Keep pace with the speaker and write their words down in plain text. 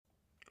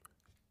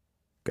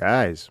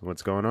Guys,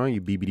 what's going on, you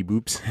BBD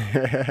boops?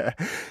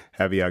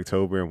 Happy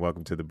October and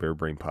welcome to the Bird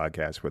Brain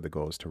Podcast, where the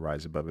goal is to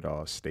rise above it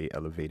all, stay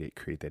elevated,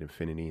 create that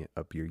infinity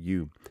up your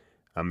you.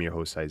 I'm your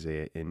host,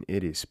 Isaiah, and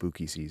it is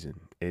spooky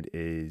season. It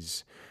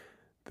is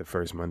the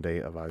first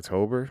Monday of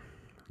October.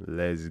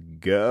 Let's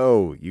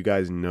go. You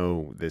guys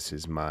know this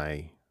is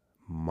my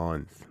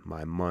month.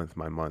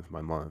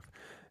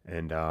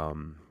 And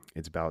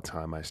it's about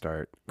time I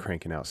start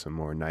cranking out some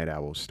more Night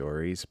Owl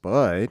stories,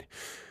 but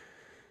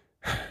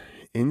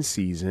in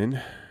season,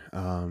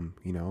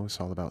 it's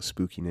all about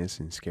spookiness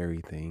and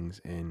scary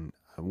things. And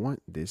I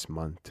want this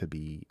month to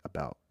be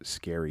about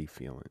scary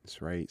feelings,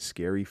 right?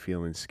 Scary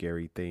feelings,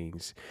 scary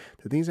things,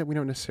 the things that we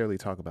don't necessarily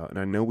talk about. And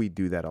I know we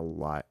do that a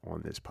lot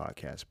on this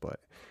podcast, but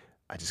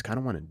I just kind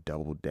of want to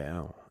double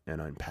down and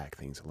unpack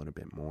things a little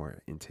bit more.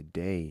 And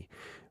today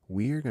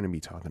we are going to be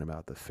talking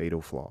about the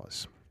fatal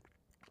flaws.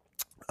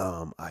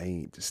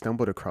 I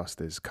stumbled across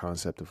this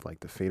concept of like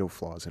the fatal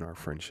flaws in our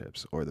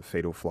friendships or the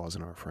fatal flaws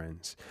in our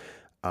friends.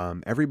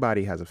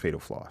 Everybody has a fatal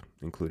flaw,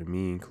 including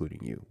me, including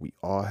you. We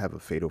all have a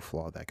fatal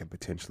flaw that could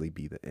potentially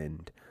be the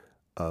end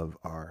of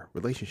our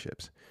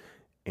relationships.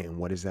 And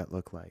what does that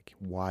look like?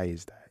 Why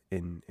is that?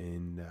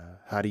 And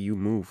how do you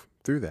move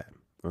through that?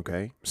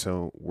 Okay,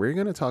 so we're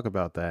going to talk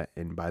about that.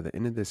 And by the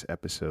end of this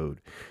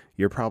episode,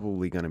 you're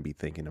probably going to be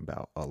thinking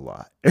about a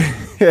lot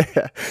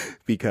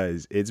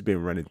because it's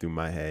been running through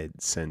my head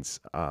since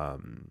I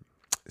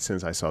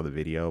saw the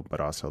video,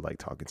 but also like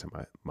talking to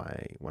my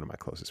one of my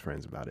closest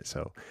friends about it.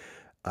 So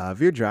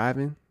if you're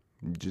driving,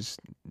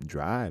 just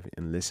drive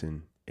and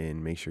listen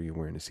and make sure you're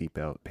wearing a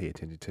seatbelt, pay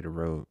attention to the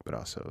road, but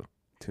also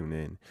tune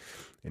in.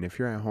 And if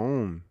you're at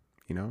home,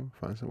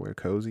 find somewhere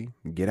cozy,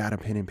 get out a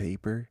pen and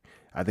paper.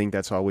 I think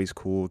that's always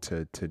cool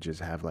to just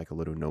have like a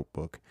little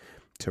notebook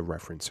to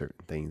reference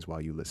certain things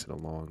while you listen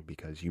along,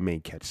 because you may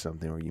catch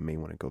something or you may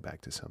want to go back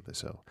to something.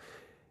 So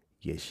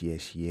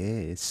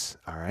yes.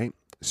 All right.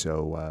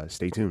 So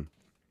stay tuned.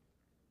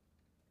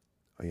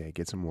 Oh yeah,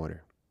 get some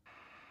water.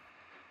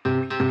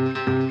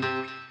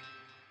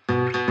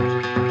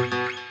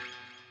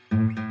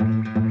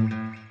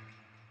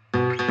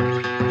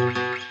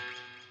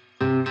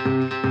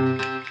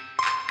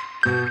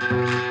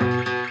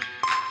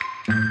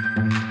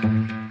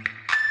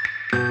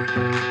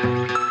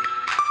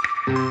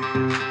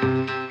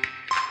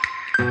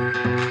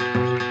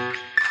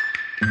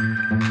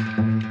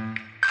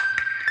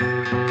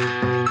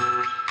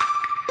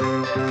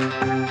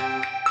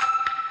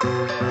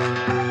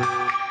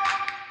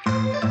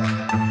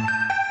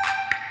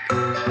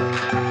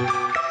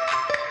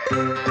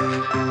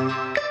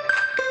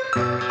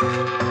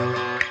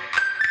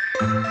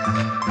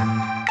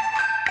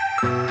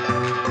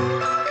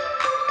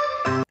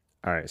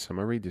 All right, so I'm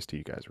gonna read this to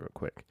you guys real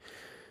quick.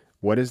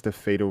 What is the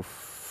fatal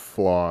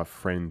flaw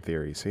friend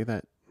theory? Say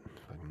that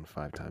fucking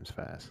 5 times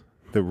fast.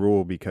 The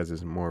rule, because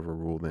it's more of a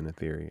rule than a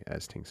theory,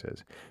 as Ting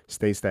says,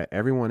 states that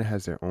everyone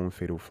has their own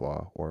fatal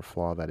flaw or a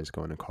flaw that is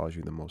going to cause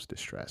you the most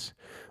distress.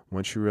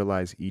 Once you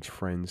realize each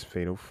friend's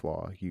fatal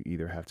flaw, you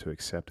either have to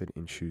accept it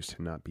and choose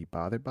to not be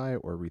bothered by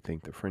it or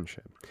rethink the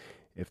friendship.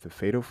 If the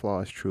fatal flaw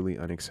is truly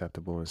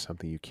unacceptable and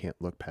something you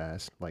can't look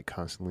past, like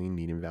constantly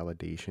needing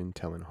validation,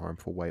 telling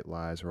harmful white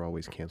lies, or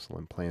always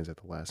canceling plans at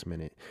the last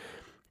minute,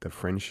 the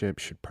friendship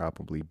should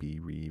probably be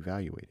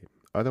reevaluated.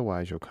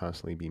 Otherwise, you'll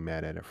constantly be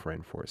mad at a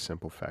friend for a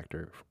simple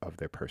factor of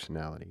their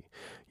personality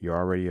you're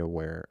already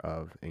aware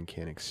of and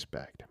can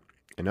expect.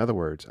 In other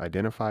words,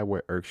 identify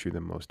what irks you the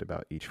most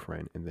about each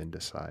friend and then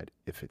decide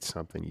if it's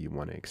something you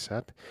want to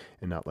accept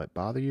and not let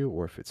bother you,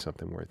 or if it's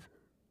something worth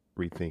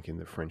rethinking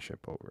the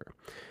friendship over.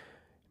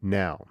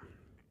 Now,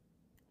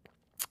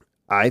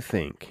 I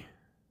think,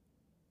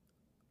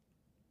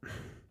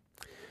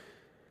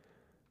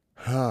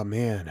 oh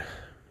man,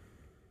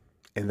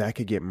 and that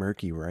could get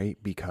murky, right?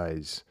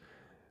 Because,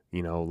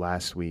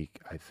 last week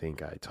I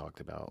think I talked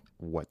about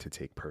what to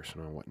take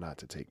personal and what not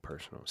to take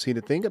personal. See,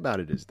 the thing about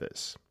it is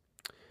this.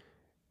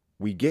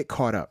 We get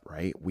caught up,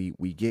 right? We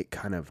get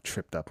kind of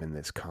tripped up in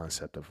this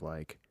concept of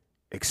like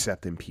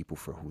accepting people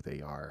for who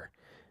they are,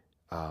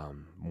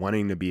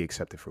 wanting to be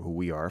accepted for who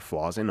we are,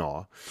 flaws and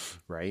all,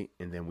 right?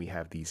 And then we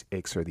have these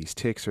icks or these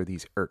ticks or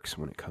these irks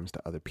when it comes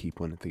to other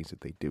people and the things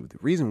that they do. The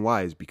reason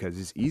why is because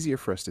it's easier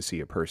for us to see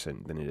a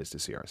person than it is to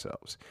see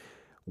ourselves.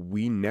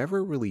 We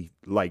never really,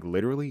 like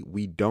literally,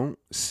 we don't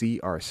see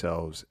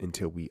ourselves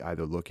until we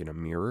either look in a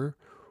mirror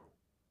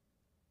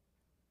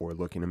or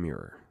look in a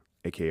mirror,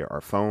 aka our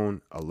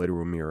phone, a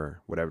literal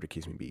mirror, whatever the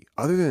case may be.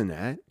 Other than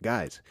that,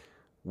 guys,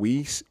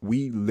 we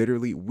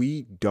literally,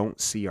 we don't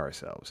see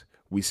ourselves.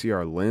 We see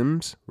our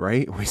limbs,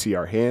 right? We see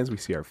our hands, we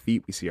see our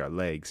feet, we see our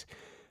legs.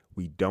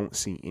 We don't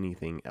see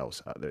anything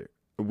else other.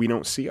 We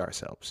don't see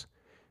ourselves,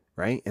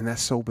 right? And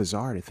that's so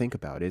bizarre to think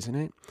about, isn't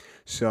it?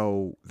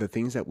 So the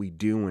things that we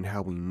do and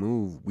how we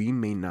move, we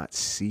may not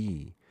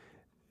see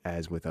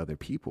as with other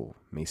people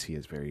may see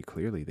us very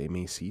clearly. They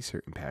may see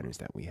certain patterns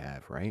that we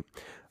have, right?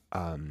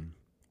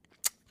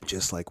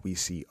 Just like we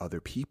see other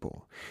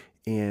people.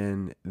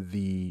 And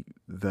the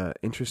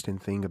interesting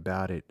thing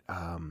about it,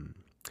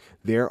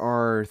 There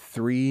are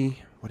three,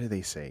 what do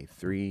they say?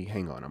 Three,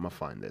 hang on, I'm going to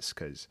find this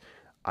because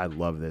I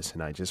love this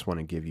and I just want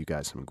to give you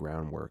guys some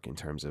groundwork in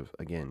terms of,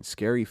 again,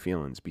 scary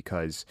feelings,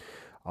 because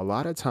a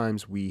lot of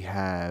times we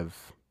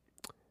have,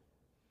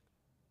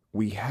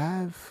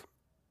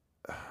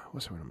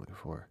 what's the word I'm looking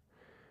for?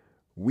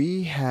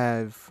 We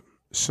have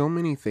so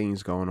many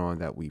things going on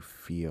that we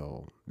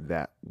feel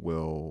that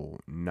will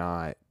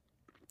not,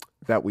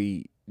 that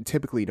we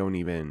typically don't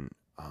even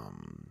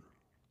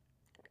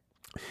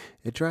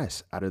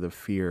address out of the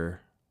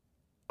fear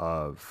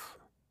of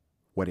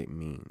what it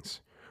means,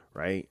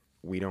 right?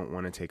 We don't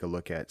want to take a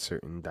look at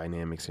certain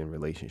dynamics in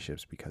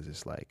relationships because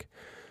it's like,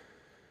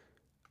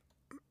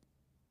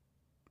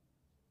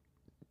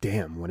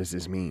 damn, what does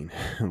this mean?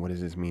 What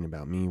does this mean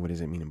about me? What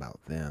does it mean about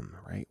them,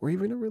 right? Or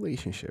even a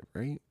relationship,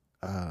 right?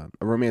 A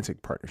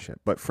romantic partnership.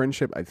 But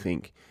friendship, I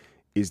think,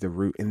 is the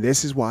root. And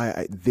this is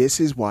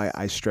why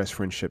I stress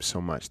friendship so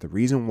much. The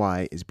reason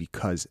why is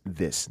because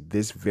this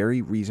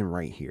very reason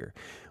right here.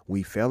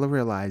 We fail to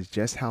realize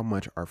just how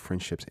much our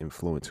friendships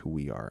influence who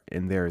we are.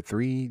 And there are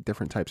three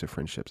different types of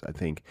friendships. I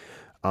think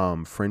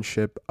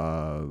friendship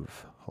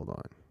of, hold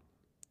on,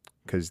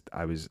 because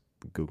I was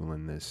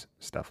Googling this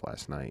stuff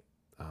last night.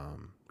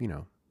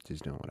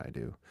 Just doing what I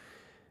do.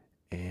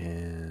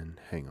 And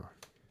hang on.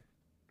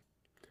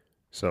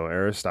 So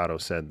Aristotle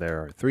said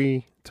there are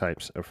three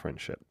types of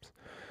friendships.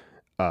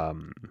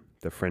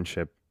 The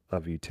friendship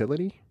of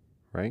utility,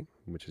 right?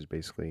 Which is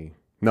basically,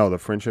 no, the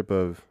friendship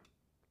of,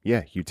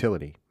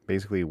 utility.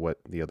 Basically what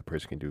the other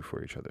person can do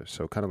for each other.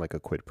 So kind of like a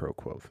quid pro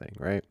quo thing,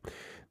 right?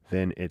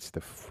 Then it's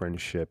the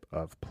friendship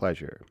of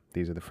pleasure.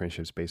 These are the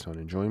friendships based on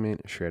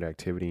enjoyment, shared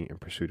activity, and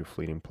pursuit of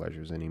fleeting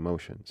pleasures and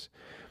emotions.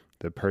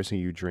 The person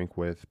you drink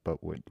with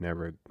but would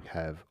never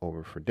have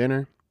over for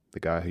dinner. The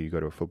guy who you go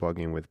to a football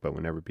game with but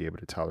would never be able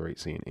to tolerate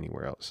seeing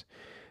anywhere else.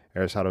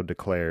 Aristotle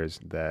declares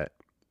it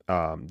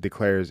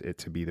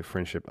to be the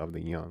friendship of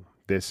the young.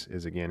 This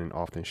is again an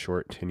often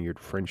short tenured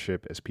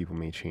friendship, as people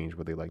may change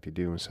what they like to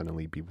do and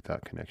suddenly be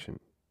without connection.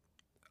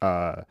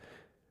 And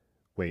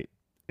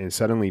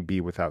suddenly be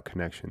without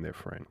connection, their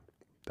friend.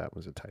 That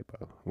was a typo.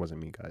 It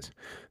wasn't me, guys.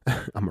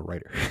 I'm a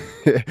writer.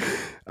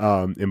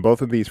 In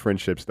both of these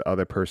friendships, the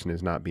other person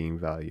is not being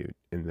valued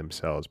in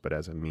themselves, but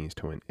as a means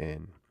to an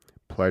end.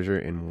 Pleasure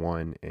in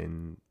one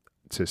and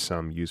to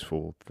some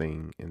useful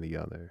thing in the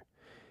other.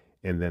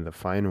 And then the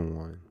final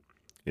one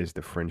is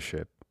the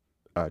friendship,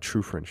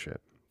 true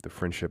friendship, the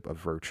friendship of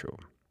virtue,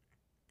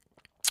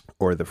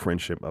 or the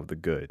friendship of the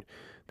good.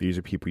 These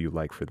are people you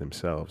like for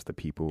themselves, the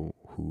people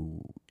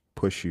who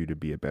push you to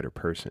be a better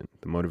person.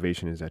 The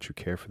motivation is that you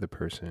care for the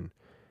person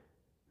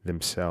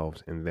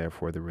themselves, and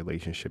therefore the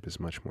relationship is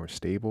much more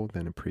stable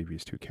than the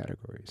previous two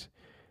categories.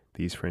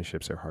 These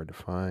friendships are hard to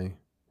find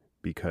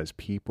because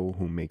people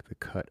who make the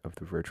cut of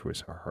the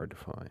virtuous are hard to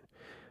find.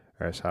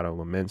 Aristotle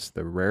laments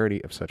the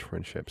rarity of such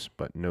friendships,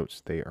 but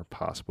notes they are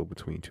possible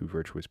between two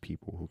virtuous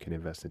people who can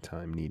invest the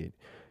time needed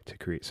to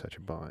create such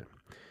a bond.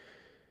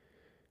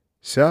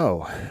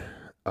 So,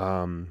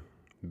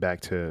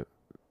 back to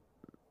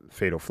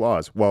fatal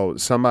flaws. Well,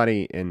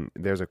 and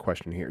there's a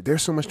question here.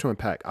 There's so much to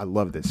unpack. I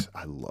love this.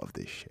 I love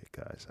this shit,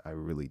 guys. I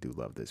really do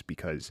love this,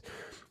 because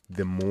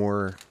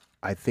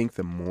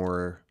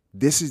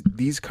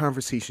these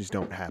conversations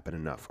don't happen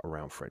enough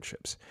around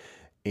friendships.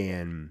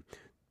 And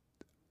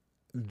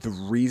the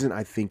reason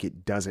I think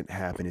it doesn't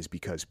happen is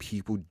because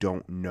people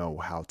don't know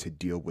how to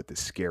deal with the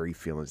scary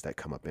feelings that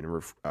come up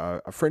in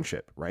a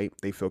friendship, right?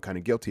 They feel kind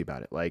of guilty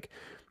about it. Like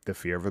the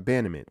fear of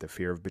abandonment, the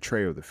fear of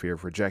betrayal, the fear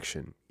of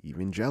rejection,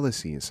 even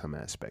jealousy in some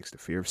aspects, the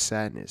fear of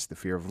sadness, the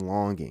fear of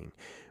longing,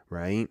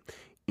 right?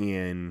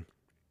 And,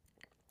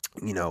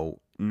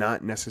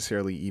 not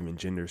necessarily even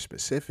gender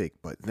specific,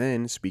 but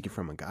then speaking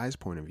from a guy's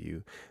point of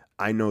view,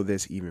 I know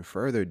this even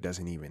further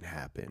doesn't even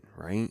happen,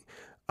 right?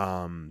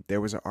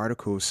 There was an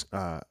article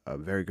a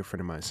very good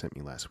friend of mine sent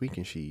me last week,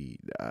 and she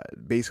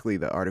basically,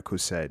 the article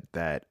said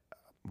that,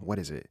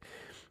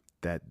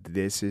 that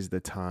this is the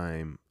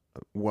time,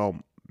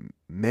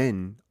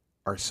 men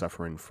are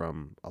suffering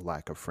from a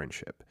lack of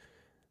friendship.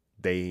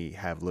 They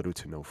have little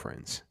to no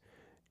friends.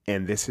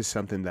 And this is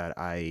something that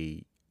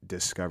I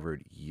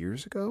discovered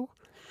years ago,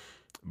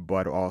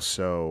 but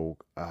also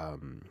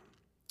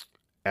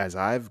as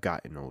I've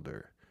gotten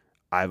older,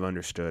 I've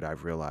understood,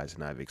 I've realized,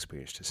 and I've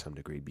experienced to some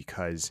degree,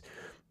 because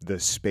the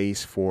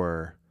space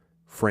for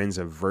friends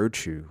of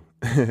virtue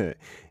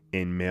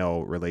in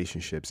male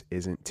relationships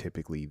isn't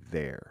typically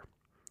there.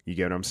 You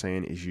get what I'm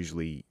saying? It's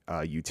usually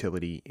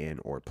utility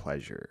and or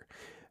pleasure.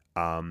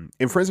 And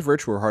friends of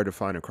virtue are hard to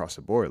find across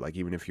the board. Like,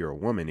 even if you're a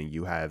woman and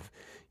you have,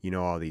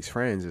 all these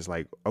friends, it's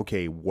like,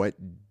 okay, what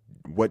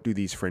do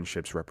these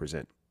friendships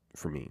represent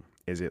for me?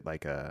 Is it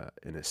like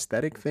an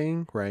aesthetic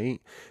thing,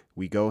 right?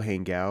 We go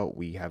hang out,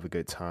 we have a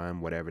good time,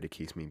 whatever the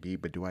case may be,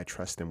 but do I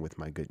trust them with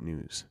my good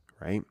news,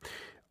 right?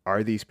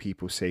 Are these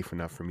people safe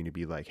enough for me to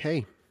be like,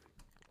 hey,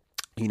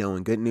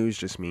 and good news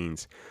just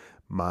means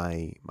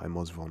my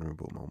most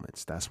vulnerable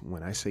moments. That's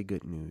when I say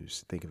good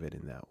news, think of it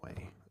in that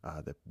way.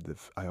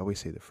 I always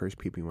say the first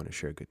people you want to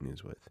share good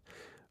news with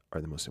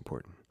are the most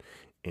important.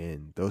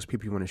 And those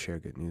people you want to share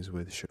good news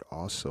with should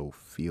also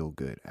feel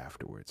good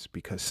afterwards,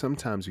 because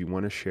sometimes we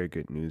want to share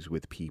good news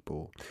with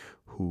people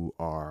who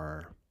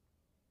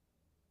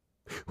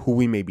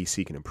we may be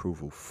seeking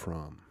approval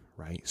from,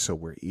 right? So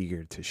we're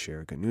eager to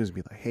share good news and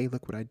be like, hey,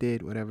 look what I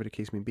did, whatever the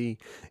case may be,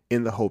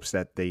 in the hopes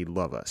that they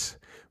love us,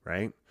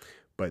 right?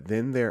 But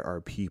then there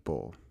are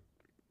people,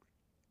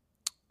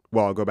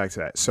 well, I'll go back to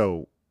that.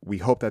 So we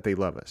hope that they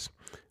love us,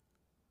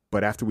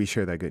 but after we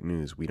share that good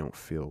news, we don't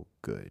feel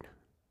good.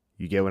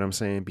 You get what I'm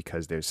saying?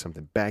 Because there's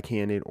something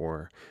backhanded,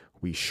 or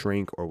we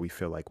shrink, or we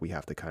feel like we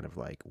have to kind of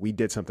like, we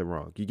did something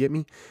wrong. You get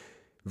me?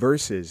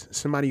 Versus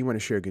somebody you want to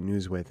share good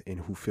news with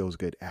and who feels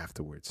good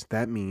afterwards.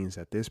 That means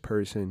that this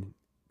person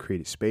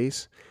created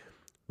space.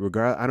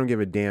 I don't give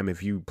a damn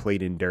if you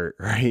played in dirt,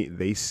 right?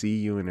 They see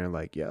you and they're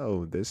like,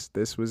 yo, this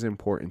was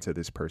important to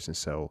this person.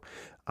 So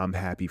I'm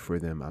happy for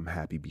them. I'm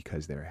happy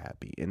because they're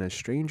happy. And a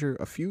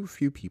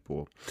few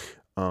people,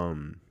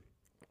 and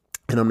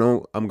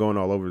I'm going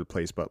all over the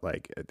place, but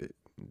like,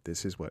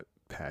 this is what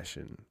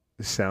passion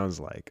sounds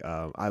like.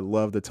 I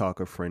love the talk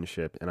of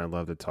friendship, and I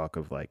love the talk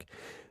of like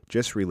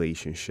just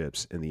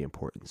relationships and the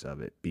importance of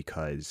it,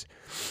 because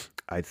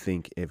I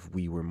think if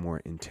we were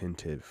more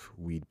attentive,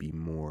 we'd be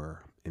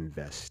more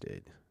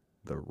invested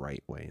the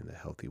right way and the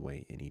healthy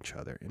way in each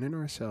other and in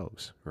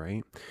ourselves,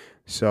 right?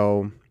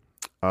 So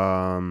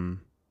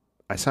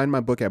I signed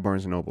my book at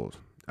Barnes & Noble.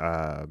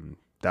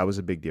 That was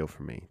a big deal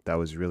for me. That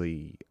was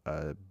really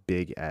a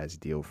big ass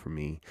deal for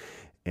me.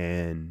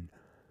 And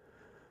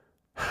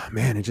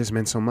man, it just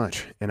meant so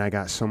much. And I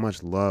got so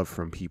much love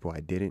from people I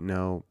didn't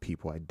know,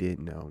 people I did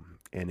know.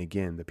 And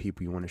again, the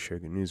people you want to share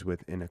good news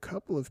with. And a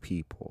couple of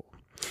people,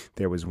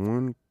 there was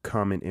one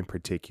comment in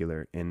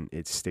particular, and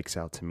it sticks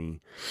out to me.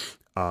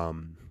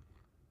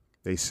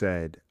 They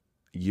said,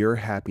 your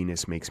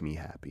happiness makes me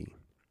happy.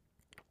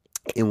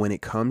 And when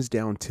it comes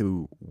down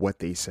to what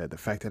they said, the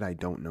fact that I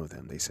don't know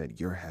them, they said,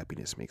 your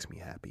happiness makes me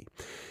happy.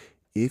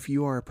 If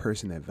you are a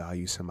person that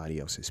values somebody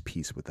else's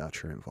peace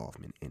without your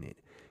involvement in it,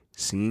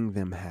 seeing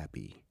them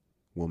happy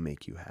will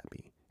make you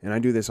happy. And I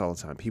do this all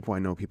the time. People I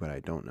know, people that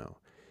I don't know.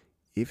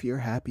 If you're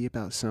happy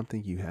about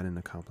something, you had an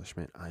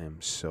accomplishment, I am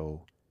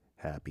so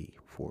happy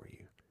for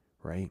you,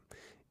 right?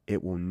 I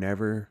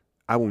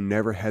will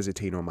never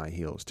hesitate on my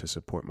heels to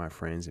support my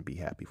friends and be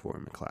happy for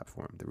them and clap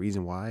for them. The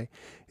reason why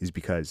is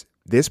because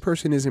this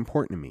person is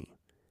important to me.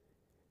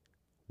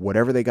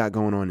 Whatever they got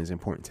going on is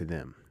important to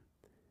them.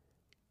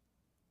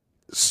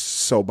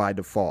 So by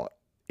default,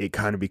 it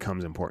kind of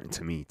becomes important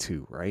to me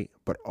too, right?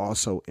 But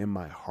also in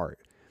my heart,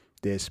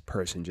 this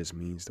person just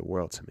means the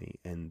world to me.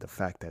 And the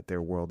fact that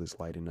their world is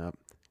lighting up,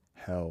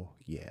 hell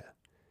yeah.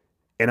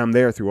 And I'm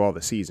there through all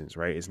the seasons,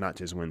 right? It's not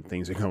just when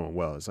things are going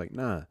well. It's like,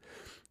 nah,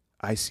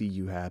 I see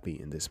you happy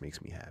and this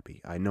makes me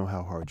happy. I know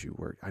how hard you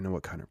work. I know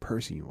what kind of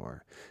person you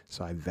are.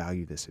 So I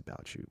value this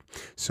about you.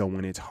 So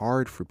when it's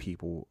hard for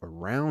people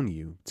around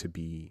you to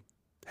be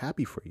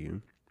happy for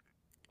you,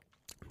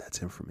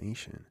 that's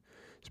information,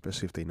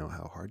 especially if they know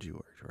how hard you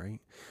worked,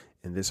 right?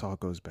 And this all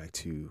goes back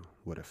to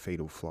what a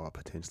fatal flaw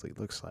potentially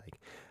looks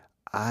like.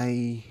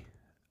 I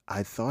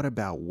thought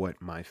about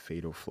what my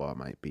fatal flaw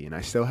might be, and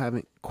I still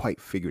haven't quite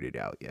figured it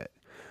out yet.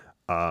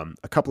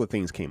 A couple of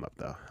things came up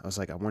though. I was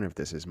like, I wonder if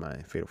this is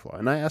my fatal flaw.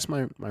 And I asked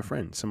my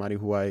friend, somebody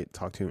who I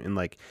talk to, and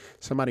like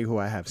somebody who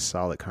I have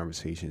solid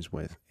conversations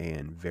with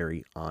and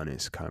very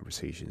honest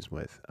conversations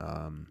with.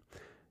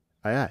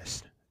 I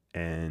asked,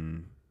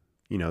 and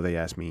they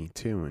asked me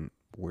too, and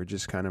we're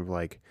just kind of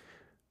like,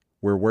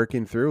 we're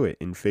working through it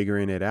and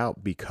figuring it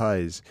out,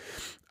 because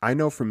I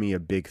know for me a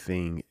big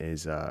thing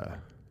is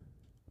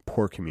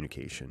poor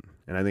communication.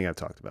 And I think I've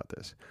talked about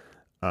this.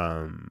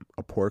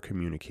 A poor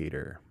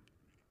communicator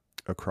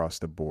across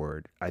the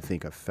board, I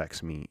think,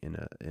 affects me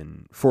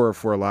for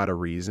a lot of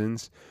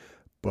reasons,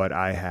 but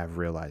I have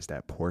realized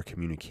that poor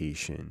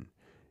communication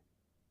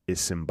is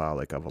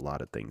symbolic of a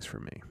lot of things for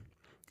me,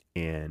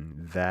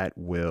 and that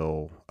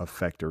will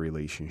affect a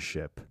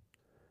relationship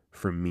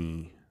for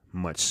me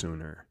much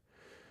sooner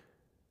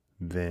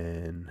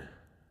than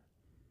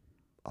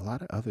a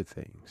lot of other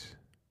things,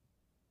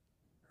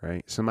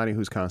 right? Somebody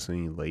who's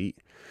constantly late,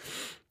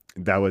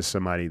 that was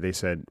somebody, they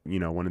said,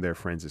 one of their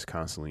friends is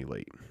constantly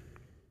late.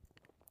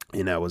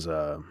 And that was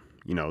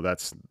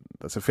that's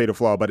a fatal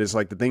flaw. But it's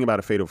like, the thing about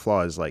a fatal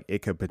flaw is like,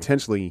 it could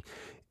potentially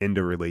end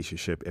a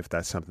relationship if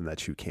that's something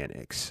that you can't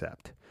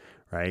accept,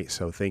 right?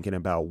 So thinking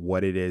about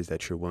what it is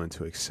that you're willing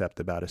to accept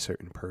about a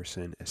certain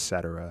person,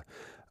 etc.,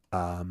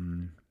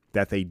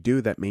 that they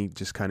do that may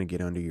just kind of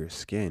get under your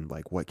skin.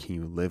 Like, what can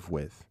you live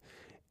with?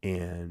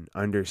 And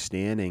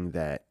understanding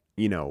that,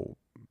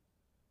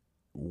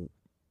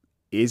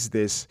 is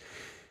the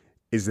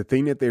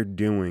thing that they're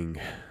doing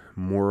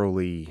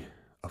morally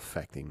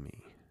affecting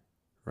me,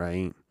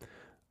 right?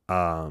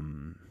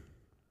 And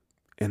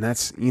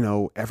that's,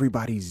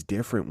 everybody's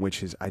different,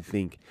 which is, I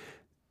think,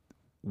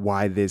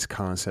 why this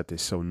concept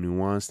is so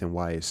nuanced and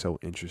why it's so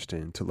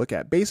interesting to look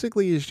at.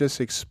 Basically, is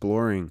just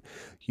exploring,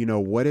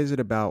 what is it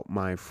about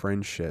my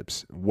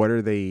friendships? What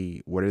are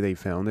they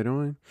founded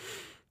on?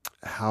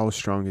 How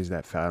strong is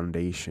that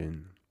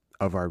foundation?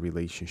 of our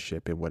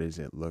relationship and what does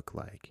it look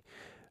like?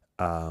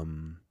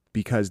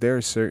 Because there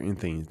are certain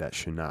things that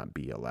should not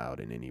be allowed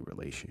in any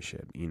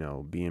relationship. You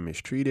know, being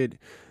mistreated,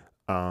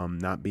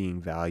 not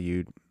being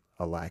valued,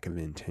 a lack of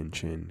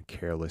intention,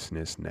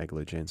 carelessness,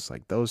 negligence,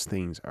 like those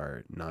things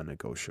are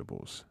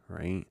non-negotiables,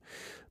 right?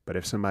 But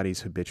if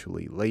somebody's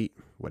habitually late,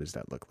 what does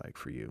that look like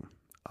for you?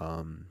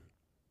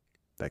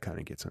 That kind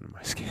of gets under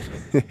my skin.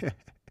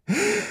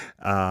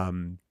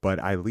 But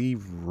I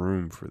leave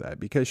room for that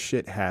because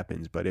shit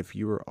happens. But if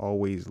you are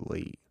always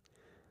late,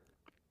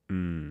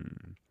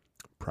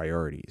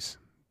 priorities.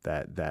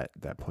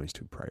 That points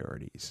to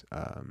priorities.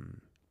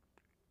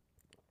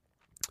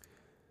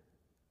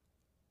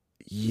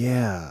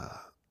 Yeah,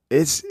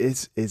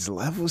 it's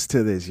levels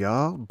to this,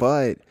 y'all.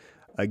 But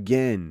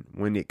again,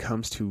 when it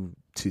comes to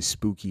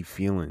spooky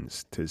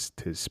feelings, to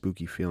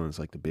spooky feelings,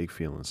 like the big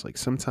feelings, like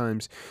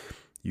sometimes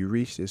you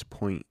reach this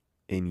point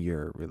in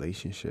your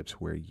relationships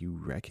where you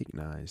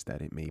recognize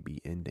that it may be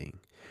ending,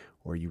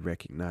 or you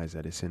recognize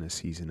that it's in a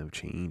season of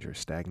change or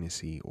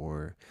stagnancy,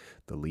 or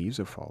the leaves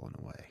are falling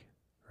away,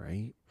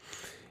 right?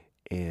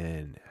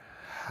 And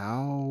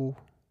how,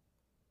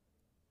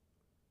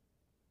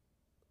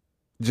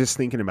 just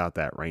thinking about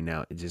that right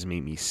now, it just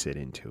made me sit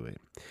into it.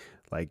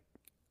 Like,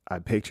 I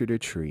pictured a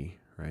tree,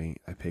 right?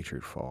 I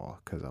pictured fall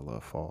because I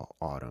love fall,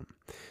 autumn.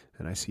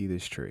 And I see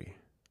this tree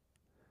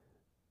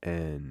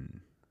and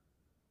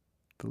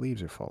the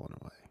leaves are falling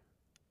away.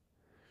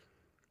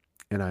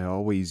 And I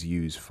always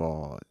use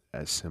fall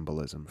as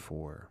symbolism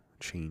for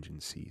change in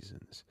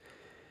seasons.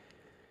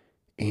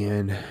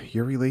 And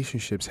your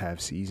relationships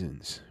have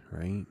seasons,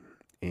 right?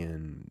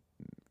 And,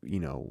 you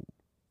know,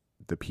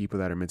 the people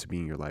that are meant to be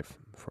in your life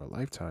for a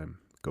lifetime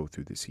go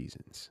through the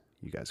seasons.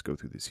 You guys go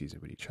through the season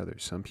with each other.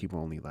 Some people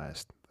only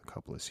last a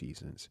couple of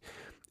seasons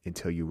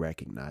until you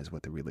recognize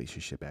what the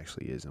relationship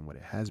actually is and what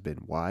it has been.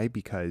 Why?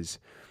 Because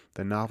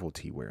the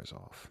novelty wears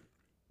off.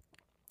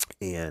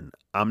 And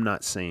I'm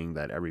not saying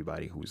that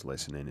everybody who's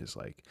listening is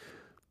like,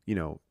 you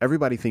know,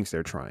 everybody thinks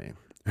they're trying,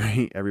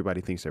 right?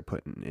 Everybody thinks they're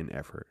putting in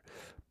effort.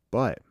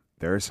 But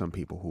there are some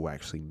people who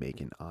actually make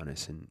an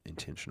honest and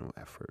intentional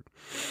effort.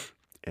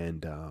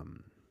 And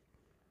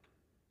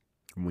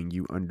when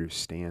you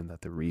understand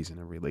that the reason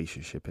a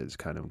relationship has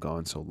kind of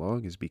gone so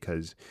long is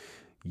because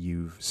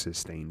you've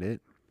sustained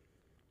it.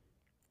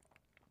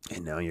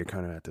 And now you're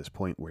kind of at this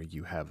point where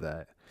you have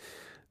that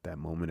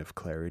moment of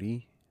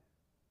clarity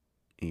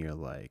and you're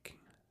like,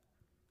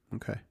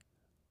 okay.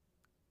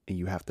 And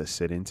you have to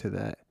sit into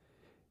that.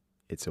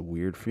 It's a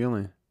weird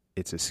feeling.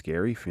 It's a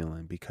scary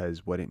feeling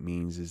because what it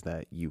means is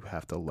that you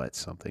have to let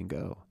something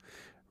go,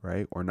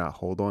 right? Or not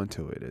hold on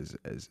to it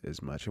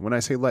as much. And when I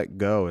say let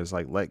go, is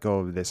like let go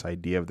of this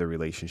idea of the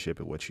relationship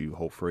and what you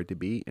hope for it to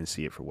be and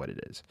see it for what it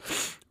is,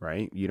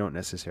 right? You don't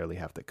necessarily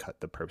have to cut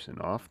the person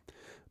off,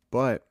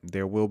 but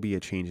there will be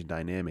a change in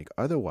dynamic.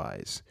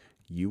 Otherwise,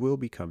 you will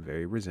become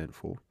very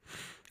resentful,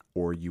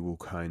 or you will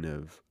kind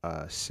of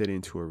sit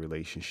into a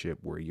relationship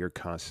where you're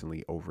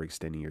constantly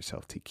overextending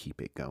yourself to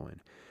keep it going.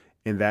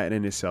 And that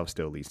in itself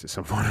still leads to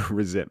some form of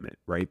resentment,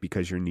 right?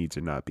 Because your needs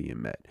are not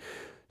being met.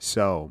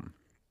 So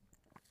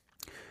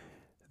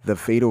the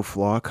fatal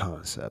flaw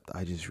concept,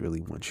 I just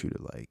really want you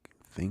to like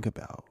think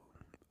about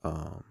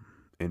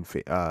in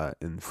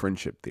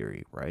friendship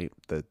theory, right?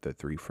 The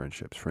three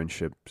friendships: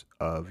 friendships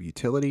of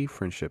utility,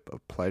 friendship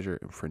of pleasure,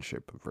 and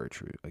friendship of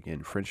virtue.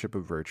 Again, friendship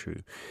of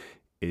virtue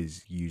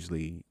is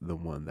usually the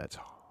one that's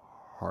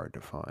hard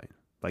to find.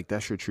 Like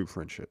that's your true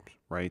friendships,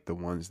 right? The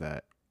ones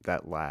that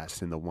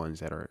last, and the ones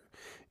that are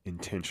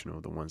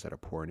intentional, the ones that are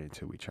pouring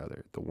into each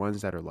other, the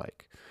ones that are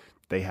like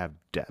they have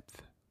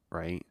depth,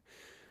 right?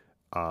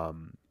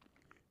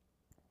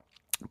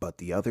 But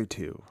the other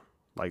two,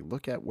 like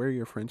look at where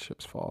your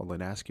friendships fall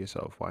and ask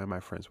yourself, why am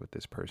I friends with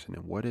this person?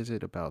 And what is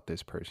it about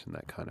this person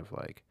that kind of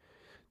like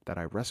that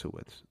I wrestle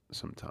with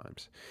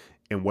sometimes?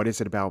 And what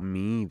is it about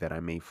me that I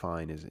may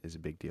find is a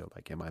big deal?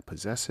 Like, am I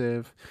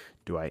possessive?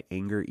 Do I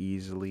anger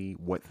easily?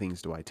 What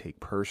things do I take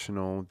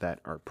personal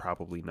that are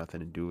probably nothing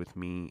to do with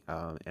me?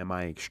 Am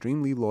I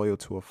extremely loyal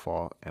to a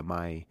fault? Am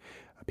I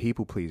a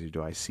people pleaser?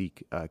 Do I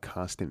seek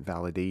constant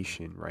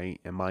validation,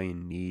 right? Am I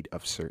in need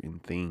of certain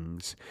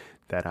things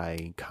that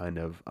I kind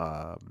of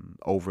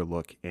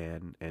overlook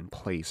and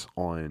place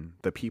on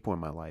the people in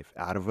my life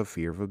out of a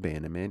fear of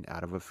abandonment,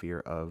 out of a fear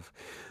of,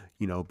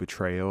 you know,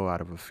 betrayal, out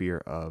of a fear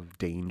of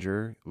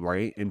danger,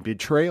 right? And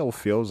betrayal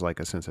feels like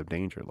a sense of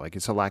danger, like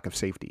it's a lack of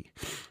safety,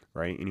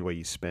 right? Any way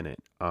you spin it.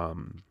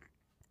 All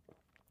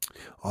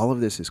of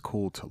this is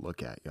cool to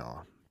look at,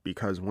 y'all,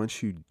 because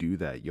once you do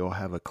that, you'll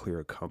have a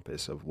clearer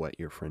compass of what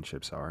your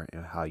friendships are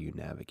and how you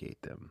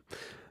navigate them.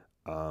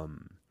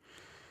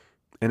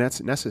 And that's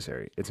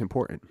necessary. It's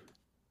important.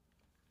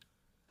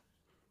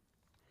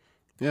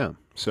 Yeah.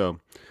 So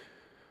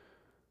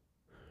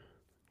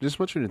just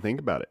want you to think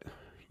about it.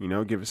 You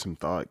know, give it some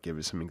thought, give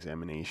it some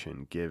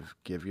examination, give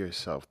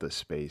yourself the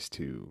space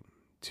to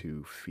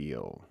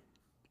feel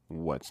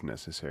what's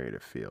necessary to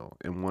feel.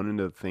 And one of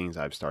the things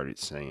I've started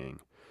saying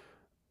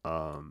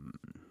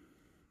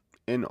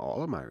in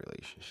all of my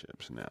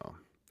relationships now,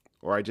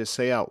 or I just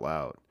say out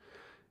loud,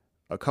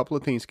 a couple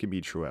of things can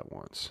be true at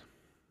once.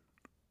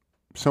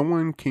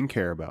 Someone can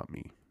care about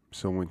me.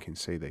 Someone can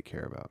say they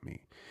care about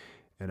me,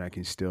 and I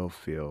can still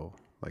feel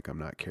like I'm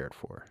not cared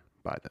for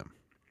by them,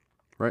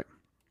 right?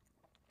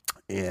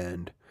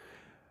 And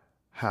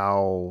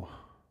how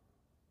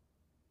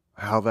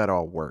that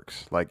all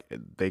works. Like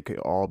they could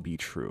all be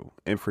true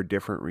and for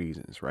different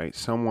reasons, right?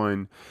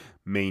 Someone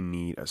may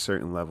need a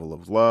certain level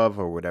of love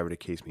or whatever the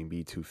case may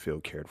be to feel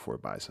cared for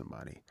by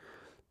somebody.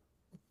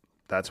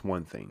 That's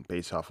one thing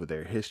based off of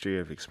their history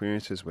of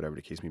experiences, whatever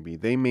the case may be.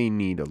 They may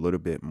need a little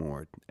bit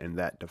more, and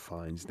that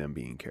defines them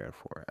being cared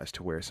for, as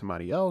to where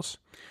somebody else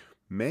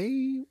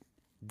may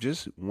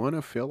just want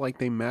to feel like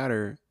they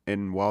matter.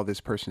 And while this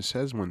person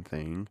says one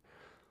thing,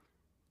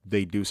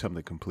 they do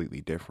something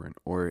completely different,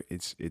 or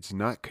it's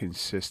not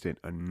consistent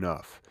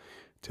enough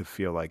to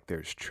feel like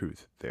there's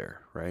truth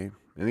there, right?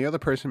 And the other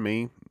person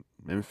may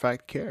in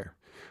fact care,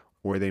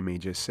 or they may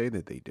just say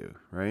that they do,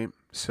 right?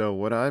 So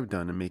what I've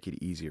done to make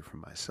it easier for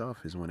myself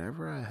is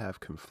whenever I have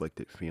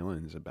conflicted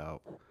feelings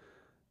about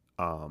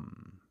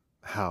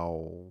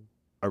how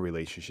a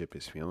relationship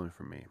is feeling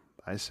for me,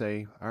 I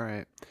say, all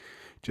right,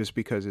 just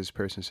because this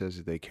person says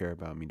that they care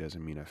about me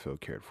doesn't mean I feel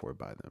cared for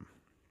by them.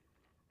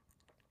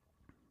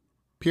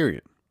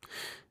 Period.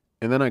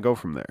 And then I go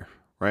from there,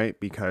 right?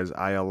 Because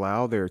I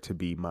allow there to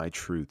be my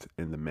truth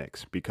in the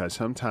mix. Because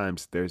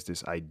sometimes there's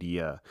this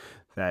idea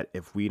that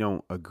if we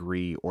don't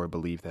agree or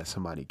believe that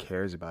somebody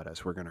cares about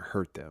us, we're going to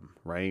hurt them,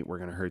 right? We're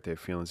going to hurt their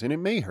feelings. And it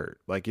may hurt.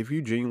 Like if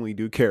you genuinely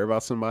do care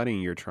about somebody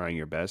and you're trying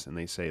your best and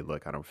they say,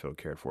 look, I don't feel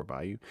cared for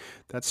by you,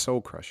 that's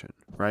soul crushing,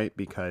 right?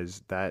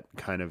 Because that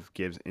kind of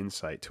gives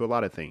insight to a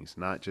lot of things,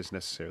 not just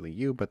necessarily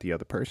you, but the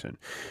other person.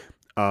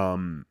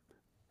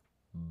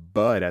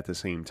 But at the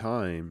same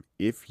time,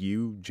 if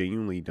you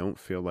genuinely don't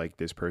feel like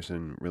this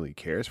person really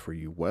cares for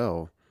you,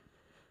 well,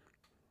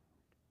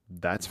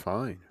 that's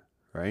fine,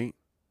 right?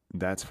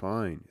 That's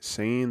fine.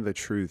 Saying the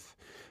truth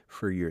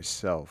for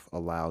yourself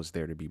allows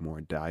there to be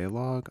more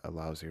dialogue,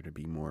 allows there to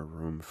be more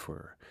room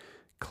for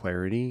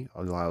clarity,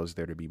 allows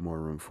there to be more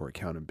room for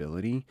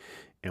accountability.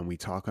 And we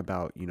talk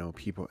about,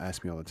 people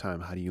ask me all the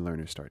time, how do you learn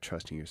to start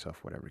trusting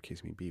yourself, whatever the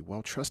case may be?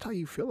 Well, trust how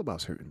you feel about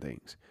certain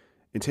things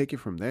and take it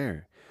from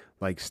there.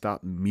 Like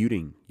stop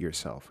muting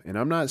yourself. And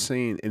I'm not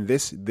saying, and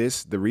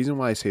the reason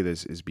why I say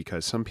this is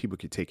because some people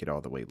could take it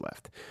all the way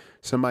left.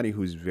 Somebody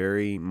who's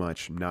very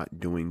much not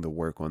doing the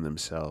work on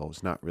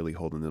themselves, not really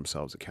holding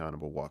themselves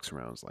accountable, walks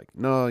around is like,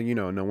 no,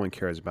 no one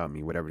cares about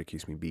me, whatever the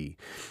case may be.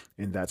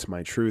 And that's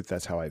my truth.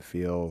 That's how I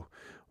feel,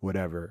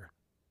 whatever.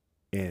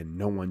 And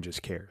no one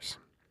just cares.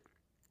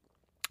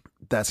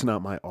 That's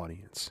not my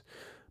audience.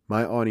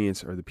 My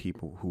audience are the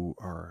people who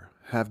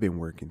have been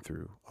working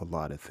through a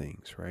lot of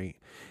things, right?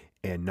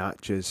 And not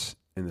just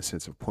in the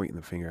sense of pointing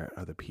the finger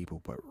at other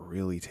people, but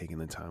really taking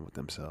the time with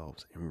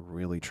themselves and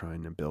really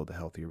trying to build a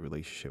healthier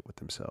relationship with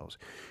themselves,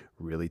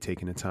 really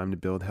taking the time to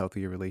build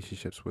healthier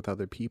relationships with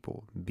other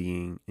people,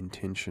 being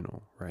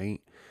intentional,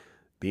 right?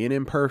 Being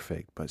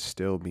imperfect, but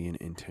still being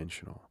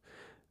intentional.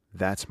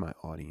 That's my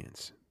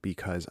audience,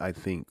 because I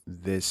think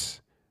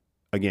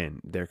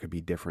again, there could be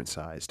different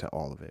sides to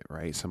all of it,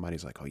 right?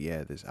 Somebody's like, oh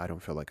yeah, I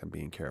don't feel like I'm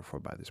being cared for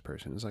by this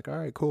person. It's like, all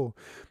right, cool.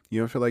 You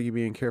don't feel like you're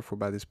being cared for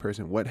by this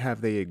person. What have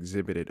they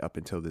exhibited up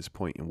until this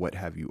point, and what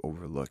have you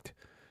overlooked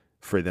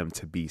for them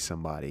to be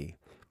somebody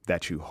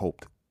that you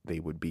hoped they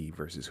would be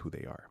versus who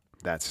they are?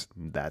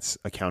 That's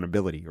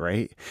accountability,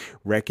 right?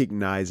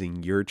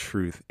 Recognizing your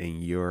truth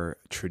and your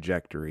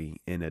trajectory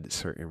in a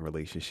certain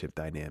relationship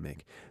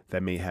dynamic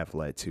that may have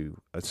led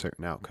to a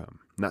certain outcome.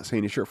 Not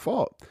saying it's your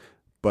fault,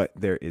 but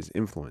there is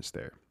influence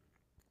there.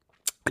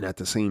 And at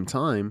the same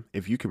time,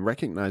 if you can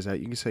recognize that,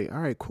 you can say, all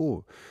right,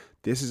 cool.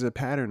 This is a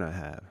pattern I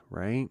have,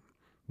 right?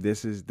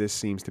 This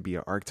seems to be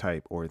an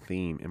archetype or a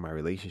theme in my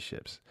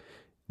relationships.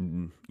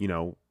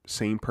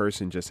 Same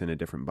person, just in a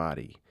different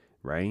body,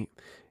 right?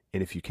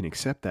 And if you can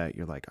accept that,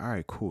 you're like, all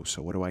right, cool.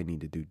 So what do I need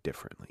to do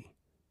differently?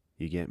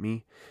 You get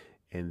me?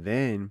 And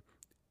then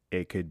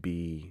it could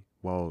be,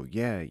 well,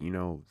 yeah,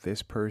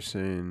 this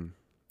person,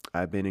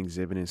 I've been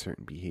exhibiting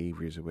certain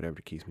behaviors or whatever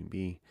the case may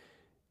be,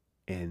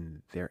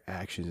 and their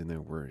actions and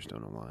their words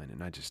don't align,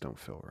 and I just don't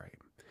feel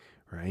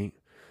right?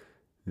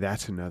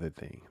 That's another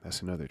thing.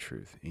 That's another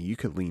truth. And you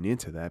could lean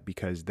into that,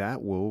 because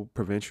that will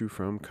prevent you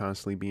from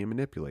constantly being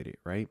manipulated,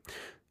 right?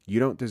 You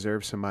don't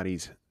deserve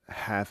somebody's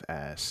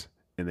half-ass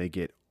and they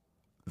get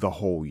the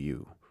whole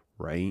you,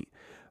 right?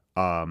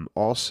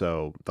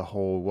 Also, the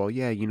whole, well,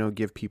 yeah,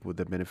 give people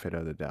the benefit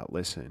of the doubt.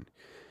 Listen,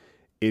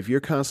 if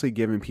you're constantly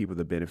giving people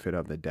the benefit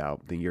of the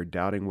doubt, then you're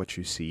doubting what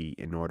you see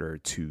in order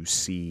to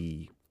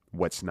see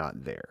what's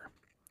not there.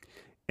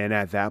 And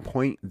at that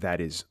point,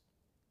 that is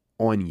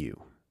on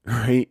you,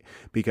 right?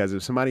 Because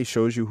if somebody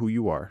shows you who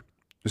you are,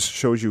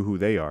 shows you who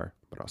they are,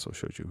 but also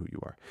shows you who you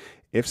are.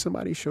 If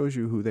somebody shows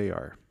you who they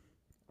are,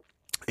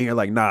 and you're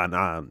like,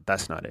 nah,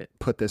 that's not it.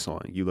 Put this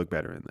on. You look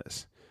better in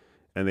this.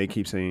 And they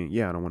keep saying,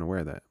 yeah, I don't want to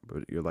wear that.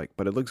 But you're like,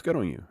 but it looks good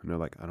on you. And they're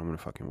like, I don't want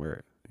to fucking wear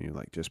it. And you're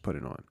like, just put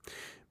it on.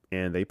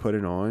 And they put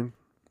it on,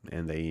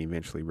 and they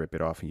eventually rip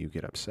it off and you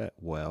get upset.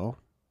 Well,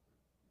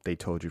 they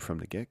told you from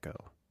the get-go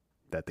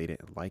that they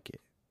didn't like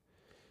it,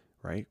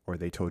 right? Or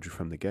they told you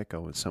from the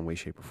get-go in some way,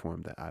 shape, or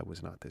form that I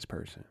was not this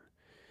person.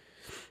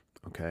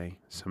 Okay?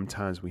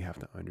 Sometimes we have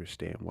to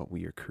understand what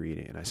we are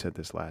creating. And I said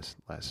this last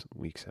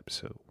week's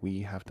episode.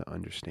 We have to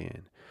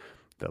understand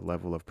the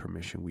level of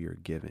permission we are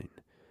given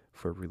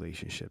for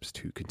relationships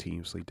to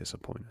continuously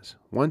disappoint us.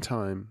 One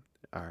time,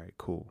 all right,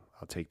 cool,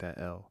 I'll take that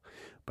L.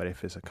 But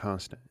if it's a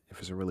constant, if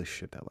it's a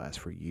relationship that lasts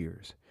for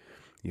years,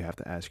 you have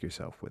to ask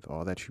yourself, with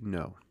all that you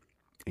know,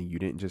 and you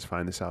didn't just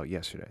find this out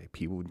yesterday.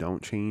 People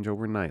don't change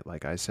overnight,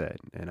 like I said,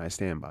 and I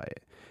stand by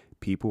it.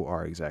 People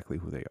are exactly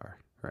who they are,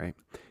 right?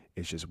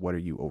 It's just, what are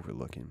you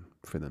overlooking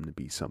for them to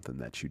be something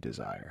that you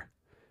desire?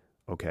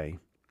 Okay?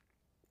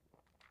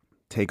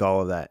 Take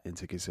all of that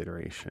into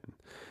consideration.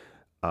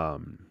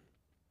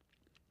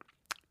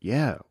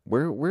 Yeah,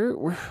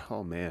 we're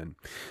oh man.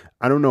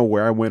 I don't know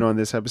where I went on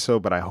this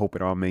episode, but I hope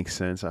it all makes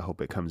sense. I hope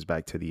it comes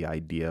back to the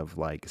idea of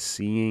like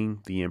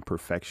seeing the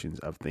imperfections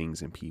of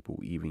things and people,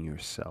 even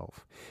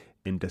yourself,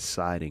 and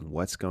deciding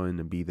what's going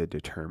to be the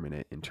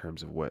determinant in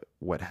terms of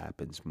what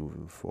happens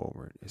moving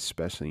forward,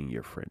 especially in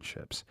your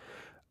friendships.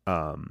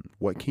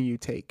 What can you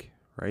take,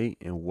 right?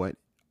 And what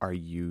are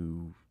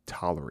you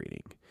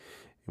tolerating?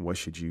 And what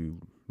should you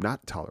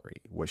not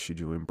tolerate? What should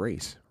you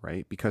embrace,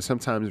 right? Because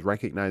sometimes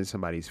recognizing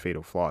somebody's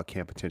fatal flaw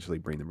can potentially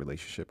bring the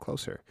relationship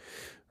closer,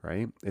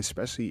 right?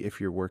 Especially if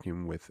you're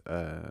working with,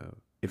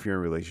 if you're in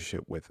a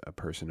relationship with a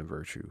person of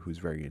virtue who's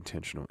very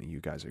intentional and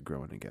you guys are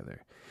growing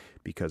together.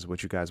 Because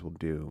what you guys will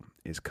do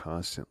is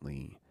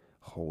constantly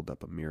hold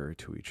up a mirror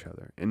to each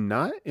other, and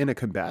not in a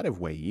combative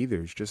way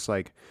either. It's just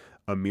like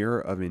a mirror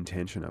of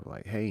intention of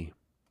like, hey,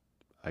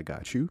 I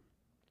got you.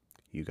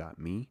 You got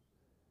me.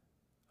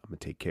 I'm going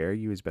to take care of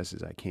you as best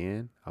as I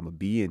can. I'm going to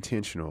be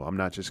intentional. I'm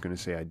not just going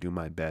to say I do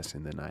my best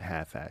and then I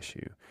half-ass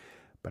you,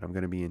 but I'm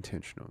going to be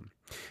intentional.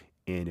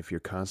 And if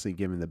you're constantly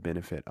giving the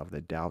benefit of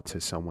the doubt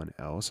to someone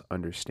else,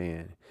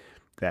 understand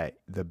that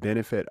the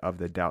benefit of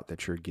the doubt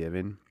that you're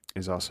given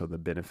is also the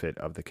benefit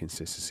of the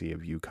consistency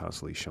of you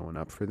constantly showing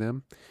up for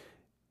them,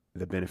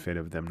 the benefit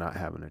of them not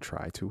having to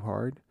try too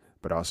hard,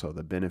 but also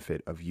the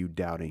benefit of you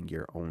doubting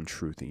your own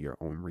truth and your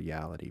own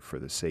reality for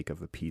the sake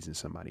of appeasing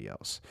somebody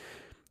else.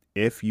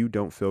 If you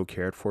don't feel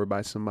cared for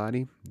by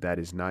somebody, that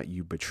is not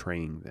you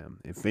betraying them.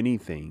 If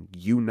anything,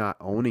 you not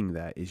owning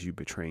that is you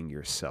betraying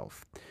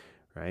yourself,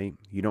 right?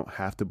 You don't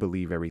have to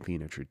believe everything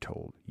that you're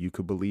told. You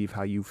could believe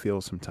how you feel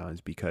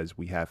sometimes because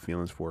we have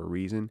feelings for a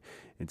reason.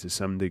 And to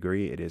some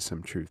degree, it is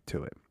some truth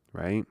to it,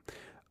 right?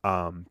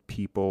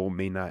 People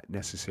may not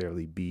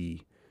necessarily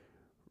be,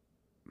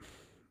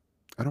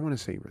 I don't want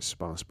to say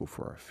responsible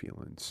for our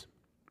feelings,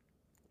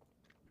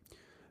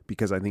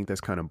 because I think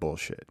that's kind of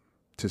bullshit.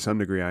 To some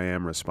degree, I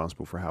am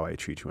responsible for how I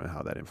treat you and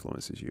how that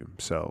influences you.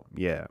 So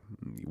yeah,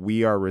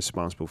 we are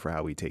responsible for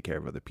how we take care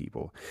of other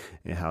people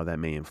and how that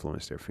may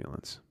influence their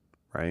feelings,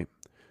 right?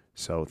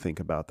 So think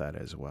about that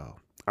as well.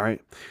 All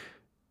right.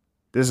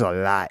 This is a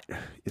lot.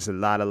 It's a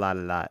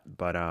lot.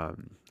 But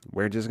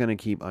we're just going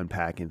to keep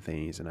unpacking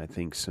things. And I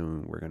think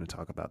soon we're going to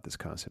talk about this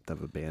concept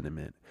of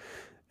abandonment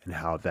and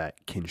how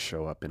that can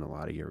show up in a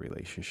lot of your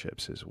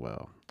relationships as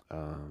well.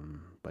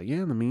 But yeah,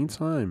 in the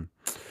meantime,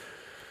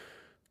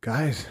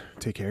 guys,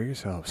 take care of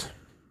yourselves,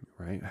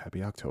 right?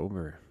 Happy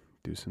October.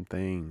 Do some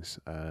things.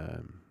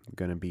 I'm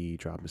going to be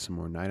dropping some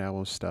more Night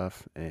Owl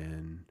stuff,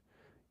 and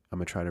I'm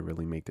going to try to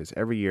really make this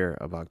every year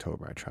of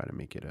October. I try to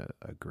make it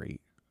a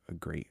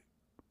great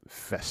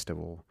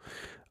festival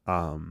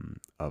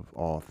of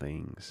all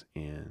things.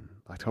 And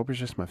October is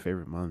just my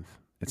favorite month.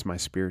 It's my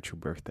spiritual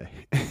birthday.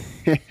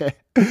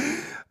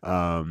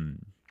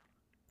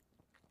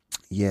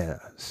 Yeah,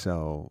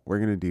 so we're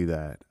going to do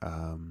that.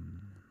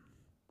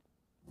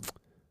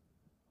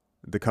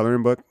 The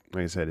coloring book,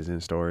 like I said, is in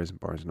stores,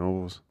 Barnes &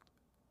 Nobles,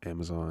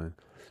 Amazon.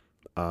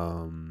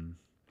 I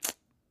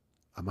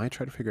might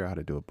try to figure out how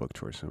to do a book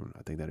tour soon.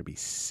 I think that'd be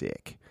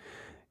sick.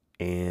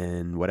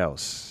 And what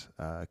else?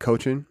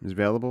 Coaching is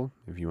available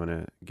if you want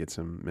to get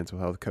some mental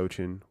health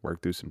coaching,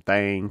 work through some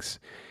things.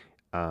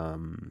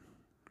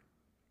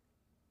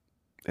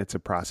 It's a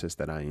process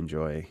that I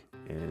enjoy,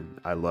 and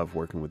I love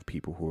working with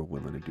people who are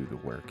willing to do the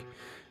work.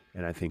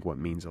 And I think what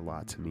means a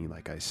lot to me,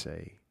 like I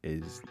say,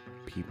 is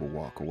people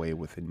walk away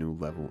with a new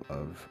level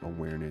of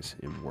awareness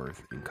and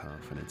worth and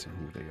confidence in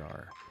who they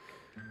are.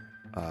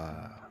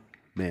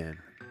 Man,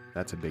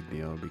 that's a big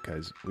deal,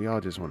 because we all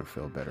just want to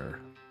feel better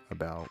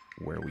about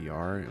where we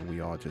are, and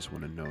we all just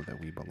want to know that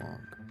we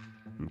belong.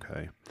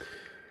 Okay.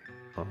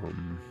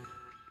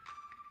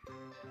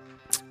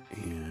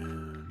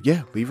 And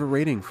yeah, leave a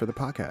rating for the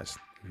podcast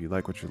if you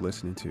like what you're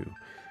listening to.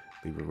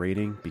 Leave a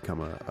rating,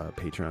 become a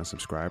Patreon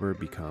subscriber,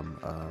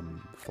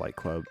 become Flight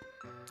Club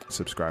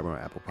subscriber on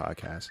Apple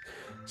Podcasts.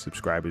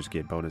 Subscribers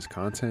get bonus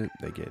content,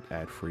 they get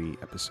ad-free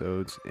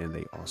episodes, and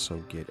they also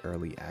get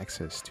early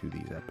access to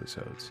these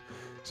episodes.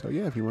 So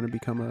yeah, if you want to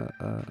become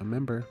a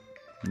member,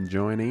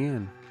 join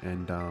in,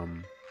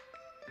 and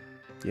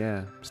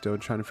yeah, still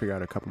trying to figure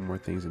out a couple more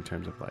things in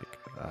terms of like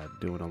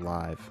doing a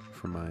live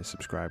for my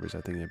subscribers.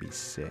 I think that'd be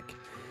sick.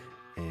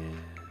 And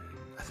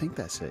I think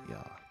that's it,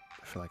 y'all.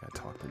 I feel like I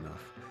talked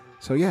enough.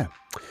 So yeah,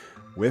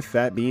 with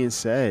that being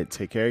said,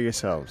 take care of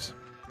yourselves.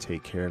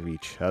 Take care of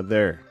each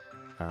other.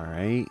 All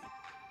right.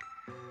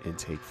 And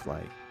take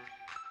flight.